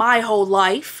my whole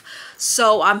life.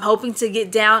 So I'm hoping to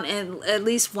get down in at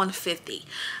least 150.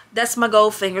 That's my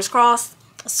goal, fingers crossed.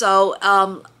 So,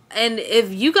 and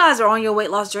if you guys are on your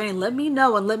weight loss journey, let me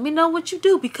know, and let me know what you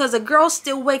do, because a girl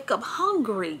still wake up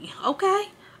hungry, okay?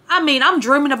 I mean, I'm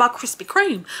dreaming about Krispy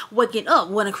Kreme, waking up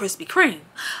wanting Krispy Kreme,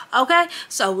 okay?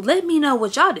 So let me know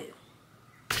what y'all do.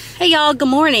 Hey y'all, good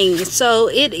morning. So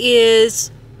it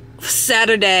is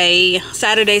Saturday.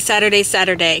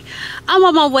 I'm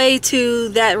on my way to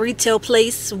that retail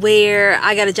place where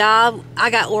I got a job. I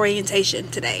got orientation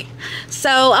today,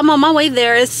 so I'm on my way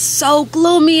there. It's so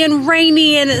gloomy and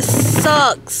rainy, and it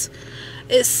sucks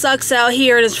out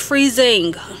here, and it's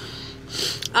freezing.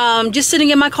 Just sitting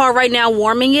in my car right now,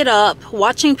 warming it up,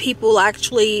 watching people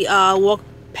actually walk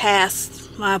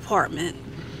past my apartment.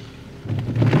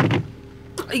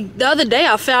 The other day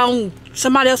I found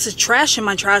somebody else's trash in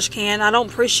my trash can. I don't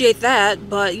appreciate that,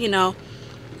 but you know,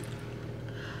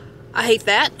 I hate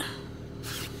that.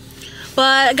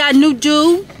 But I got new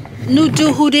do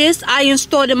who this. I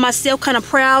installed it myself, kind of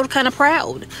proud,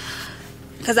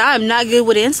 because I am not good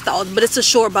with installs, but it's a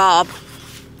short bob.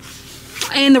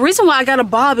 And the reason why I got a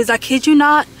bob is, I kid you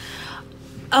not,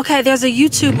 okay, there's a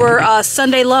YouTuber,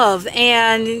 Sunday Love,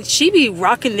 and she be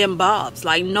rocking them bobs,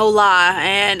 like no lie.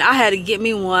 And I had to get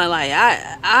me one. Like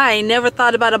I ain't never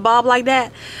thought about a bob like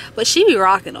that, but she be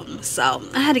rocking them, so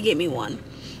I had to get me one.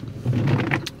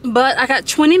 But I got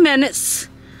 20 minutes.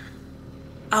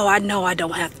 Oh, I know I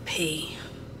don't have to pee.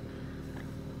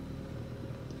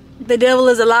 The devil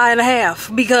is a lie and a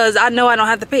half, because I know I don't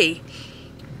have to pee.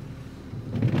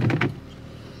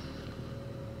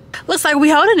 Looks like we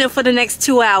holding it for the next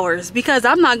 2 hours, because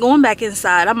I'm not going back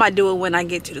inside. I might do it when I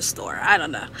get to the store. I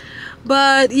don't know.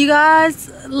 But you guys,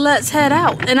 let's head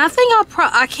out. And I think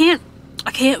I can't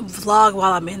vlog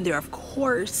while I'm in there, of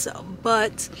course. So,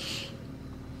 but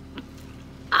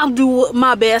I'll do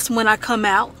my best when I come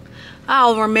out.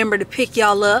 I'll remember to pick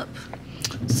y'all up.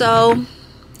 So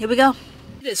here we go.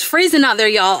 It's freezing out there,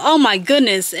 y'all. Oh my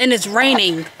goodness. And it's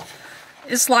raining.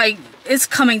 It's like it's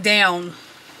coming down.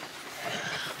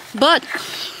 But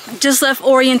just left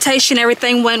orientation.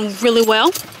 Everything went really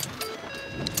well.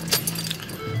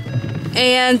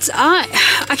 And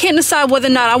I can't decide whether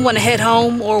or not I want to head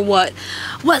home or what.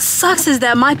 What sucks is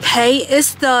that my pay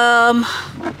is the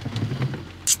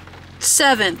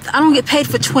 7th. I don't get paid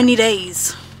for 20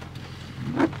 days.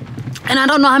 And I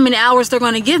don't know how many hours they're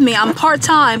going to give me. I'm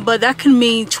part-time, but that can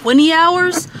mean 20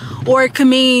 hours or it can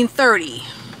mean 30.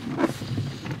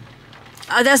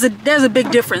 There's a big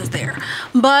difference there.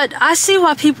 But I see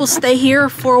why people stay here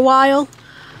for a while.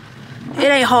 It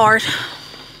ain't hard.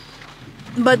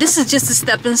 But this is just a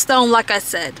stepping stone, like I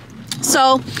said.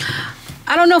 So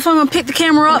I don't know if I'm gonna pick the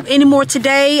camera up anymore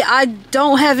today. I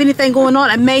don't have anything going on.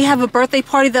 I may have a birthday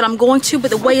party that I'm going to,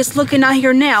 but the way it's looking out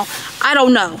here now, I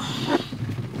don't know.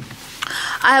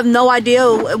 I have no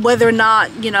idea whether or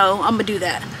not, you know, I'm gonna do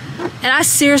that. And I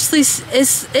seriously,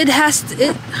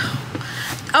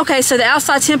 okay, so the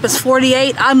outside temp is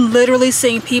 48. I'm literally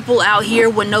seeing people out here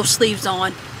with no sleeves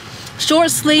on. Short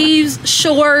sleeves,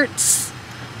 shorts.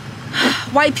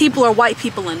 White people are white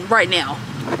peopling right now.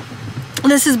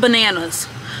 This is bananas.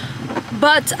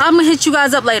 But I'm gonna hit you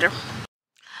guys up later.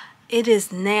 It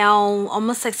is now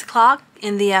almost 6 o'clock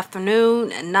in the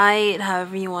afternoon, at night,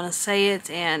 however you want to say it.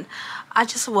 And I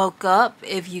just woke up,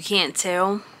 if you can't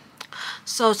tell.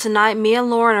 So tonight, me and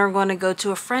Lauren are going to go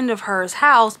to a friend of hers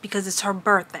house because it's her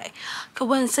birthday.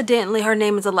 Coincidentally, her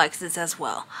name is Alexis as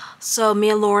well. So me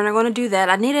and Lauren are going to do that.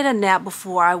 I needed a nap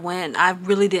before I went. I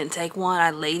really didn't take one.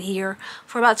 I laid here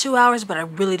for about 2 hours, but I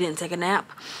really didn't take a nap.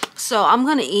 So I'm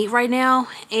going to eat right now,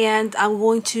 and I'm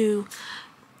going to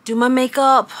do my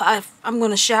makeup. I'm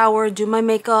going to shower, do my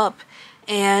makeup,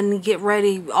 and get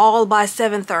ready all by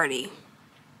 7:30.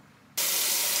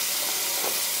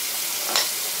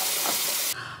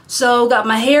 So got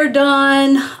my hair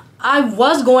done. I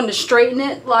was going to straighten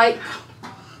it, like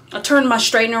I turned my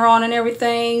straightener on and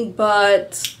everything,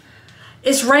 but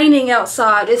it's raining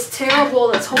outside. It's terrible,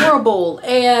 it's horrible,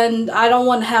 and I don't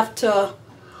want to have to,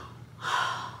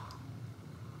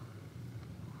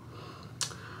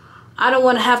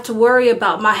 worry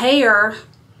about my hair.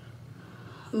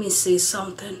 Let me see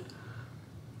something.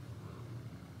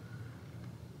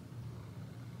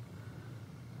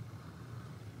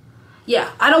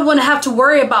 Yeah, I don't want to have to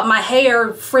worry about my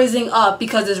hair freezing up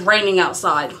because it's raining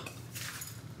outside.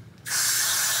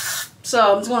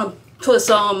 So I'm just going to put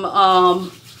some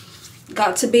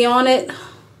Got to Be on it.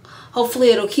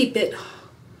 Hopefully it'll keep it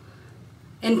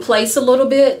in place a little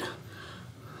bit.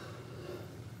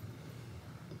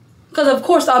 Because of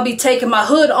course I'll be taking my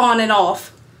hood on and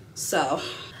off. So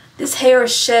this hair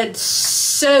is shed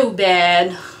so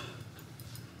bad.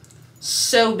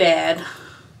 So bad.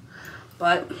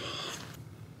 But,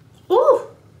 ooh.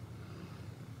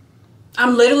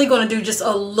 I'm literally going to do just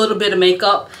a little bit of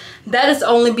makeup. That is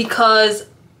only because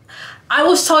I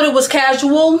was told it was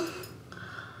casual.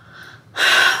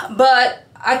 But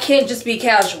I can't just be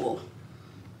casual.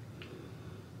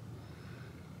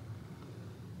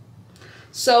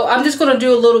 So I'm just going to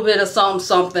do a little bit of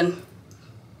something.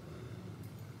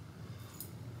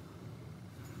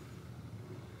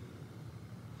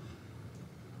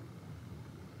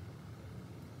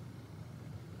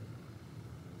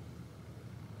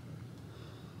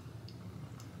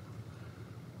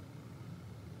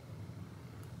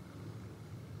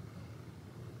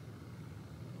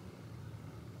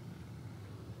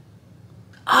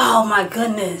 Oh my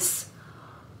goodness.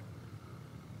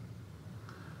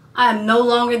 I am no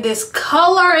longer this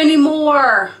color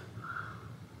anymore.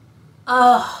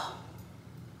 Oh.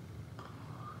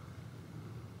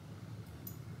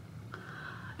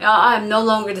 Y'all, I am no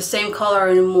longer the same color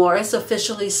anymore. It's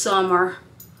officially summer.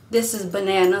 This is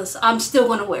bananas. I'm still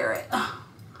gonna wear it.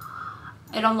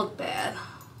 It don't look bad.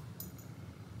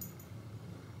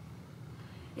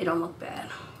 It don't look bad.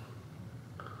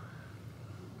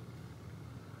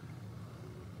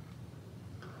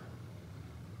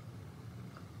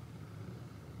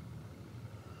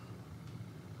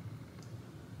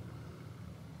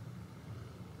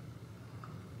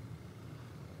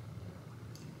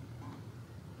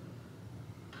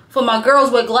 For my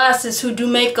girls with glasses who do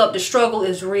makeup, the struggle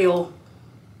is real.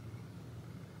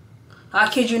 I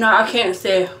kid you not, I can't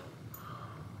say.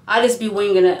 I just be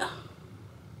winging it.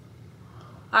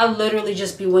 I literally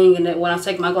just be winging it when I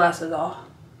take my glasses off.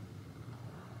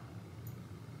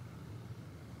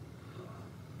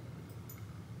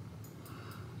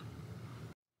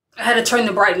 I had to turn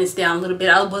the brightness down a little bit.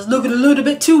 I was looking a little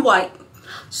bit too white.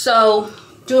 So,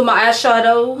 doing my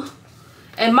eyeshadow.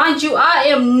 And mind you, I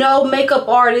am no makeup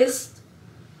artist.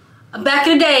 Back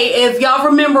in the day, if y'all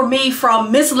remember me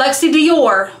from Miss Lexi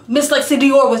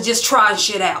Dior was just trying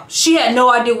shit out. She had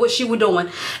no idea what she was doing.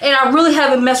 And I really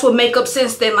haven't messed with makeup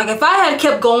since then. Like, if I had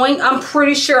kept going, I'm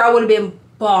pretty sure I would have been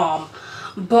bomb.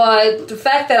 But the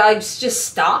fact that I just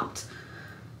stopped,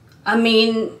 I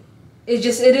mean, it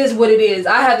is what it is.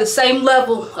 I have the same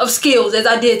level of skills as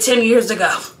I did 10 years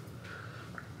ago.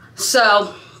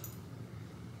 So,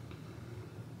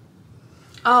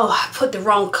 oh, I put the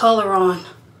wrong color on.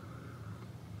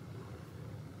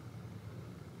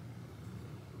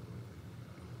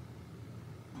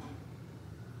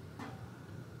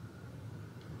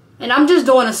 And I'm just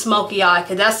doing a smoky eye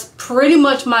because that's pretty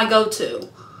much my go-to.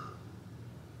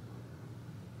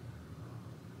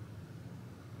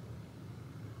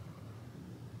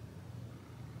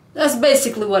 That's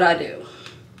basically what I do.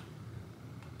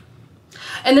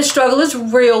 And the struggle is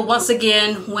real once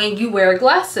again when you wear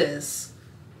glasses.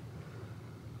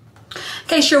 In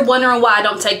case you're wondering why I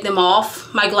don't take them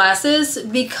off, my glasses,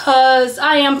 because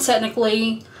I am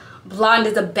technically blind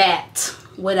as a bat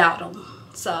without them.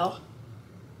 So,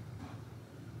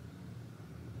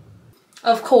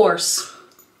 of course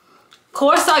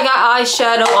I got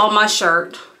eyeshadow on my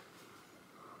shirt.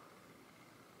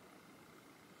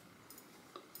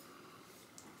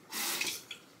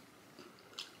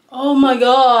 Oh my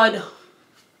God.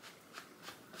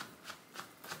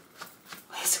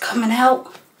 Is it coming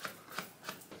out?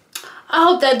 I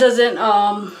hope that doesn't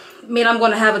mean I'm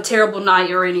going to have a terrible night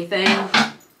or anything.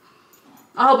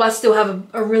 I hope I still have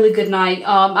a really good night.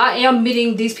 I am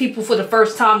meeting these people for the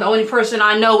first time. The only person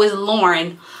I know is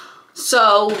Lauren.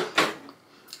 So,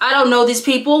 I don't know these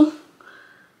people.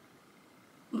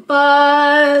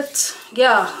 But,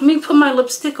 yeah. Let me put my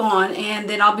lipstick on and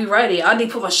then I'll be ready. I need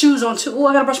to put my shoes on too. Oh,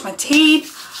 I gotta brush my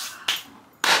teeth.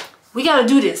 We gotta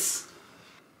do this.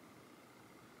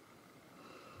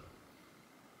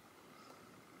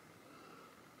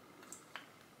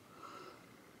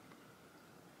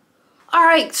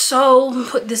 Alright, so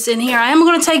put this in here. I am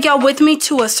going to take y'all with me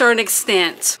to a certain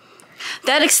extent.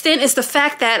 That extent is the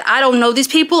fact that I don't know these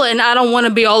people and I don't want to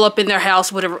be all up in their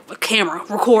house with a camera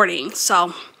recording.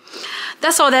 So,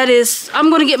 that's all that is. I'm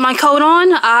going to get my coat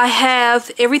on. I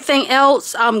have everything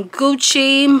else. I'm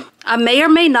Gucci. I may or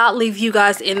may not leave you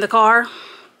guys in the car.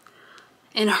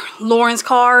 In Lauren's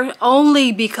car.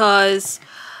 Only because,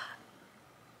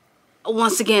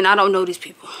 once again, I don't know these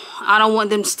people. I don't want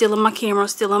them stealing my camera,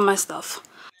 stealing my stuff.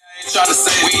 Try to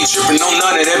say we ain't tripping on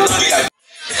none of that money.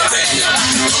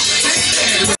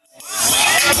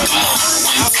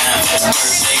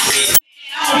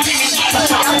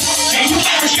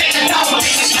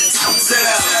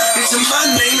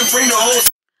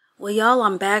 Well, y'all,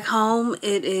 I'm back home.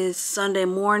 It is Sunday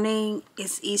morning.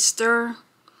 It's Easter.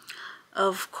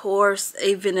 Of course,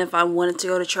 even if I wanted to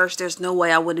go to church, there's no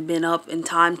way I would have been up in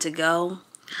time to go.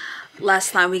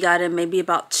 Last night we got in maybe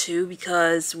about 2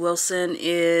 because Wilson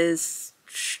is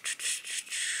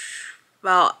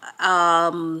about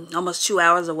almost 2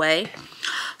 hours away.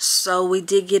 So we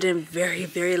did get in very,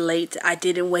 very late. I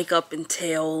didn't wake up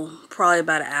until probably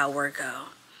about an hour ago.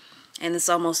 And it's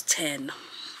almost 10.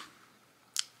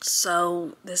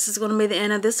 So this is going to be the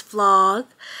end of this vlog.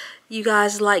 You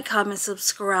guys like, comment,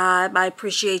 subscribe. I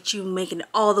appreciate you making it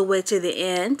all the way to the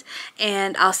end.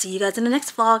 And I'll see you guys in the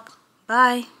next vlog.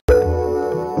 Bye.